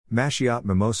Mashiat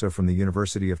Mimosa from the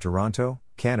University of Toronto,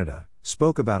 Canada,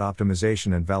 spoke about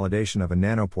optimization and validation of a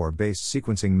nanopore-based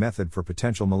sequencing method for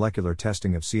potential molecular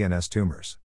testing of CNS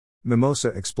tumors. Mimosa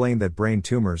explained that brain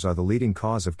tumors are the leading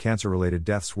cause of cancer-related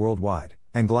deaths worldwide,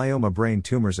 and glioma brain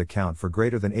tumors account for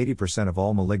greater than 80% of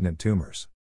all malignant tumors.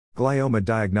 Glioma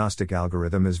diagnostic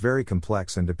algorithm is very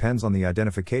complex and depends on the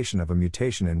identification of a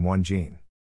mutation in one gene.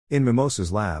 In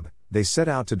Mimosa's lab, they set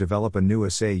out to develop a new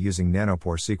assay using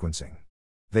nanopore sequencing.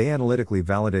 They analytically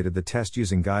validated the test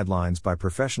using guidelines by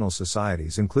professional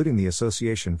societies including the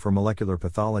Association for Molecular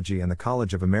Pathology and the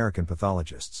College of American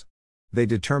Pathologists. They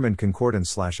determined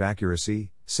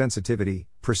concordance/accuracy, sensitivity,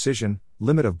 precision,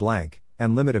 limit of blank,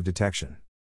 and limit of detection.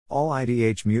 All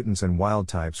IDH mutants and wild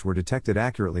types were detected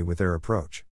accurately with their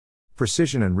approach.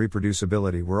 Precision and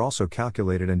reproducibility were also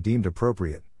calculated and deemed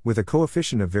appropriate, with a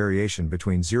coefficient of variation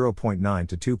between 0.9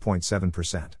 to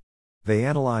 2.7%. They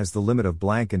analyzed the limit of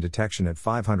blank and detection at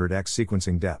 500x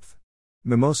sequencing depth.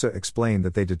 Mimosa explained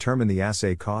that they determined the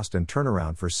assay cost and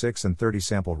turnaround for 6 and 30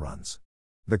 sample runs.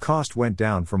 The cost went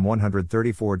down from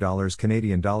 $134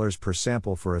 Canadian dollars per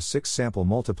sample for a 6-sample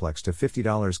multiplex to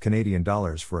 $50 Canadian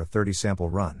dollars for a 30-sample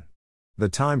run. The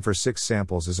time for 6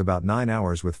 samples is about 9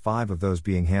 hours with 5 of those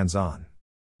being hands-on.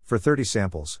 For 30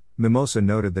 samples, Mimosa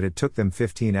noted that it took them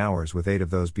 15 hours with 8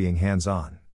 of those being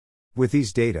hands-on. With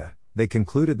these data, they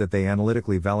concluded that they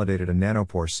analytically validated a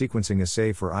nanopore sequencing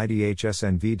assay for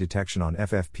IDH-SNV detection on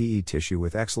FFPE tissue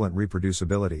with excellent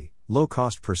reproducibility, low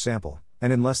cost per sample,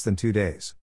 and in less than 2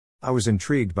 days. I was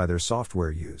intrigued by their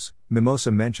software use.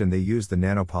 Mimosa mentioned they used the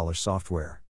nanopolish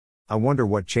software. I wonder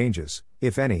what changes,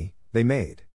 if any, they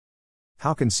made.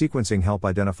 How can sequencing help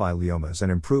identify gliomas and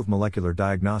improve molecular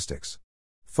diagnostics?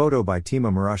 Photo by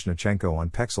Tima Miroshnichenko on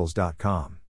Pexels.com.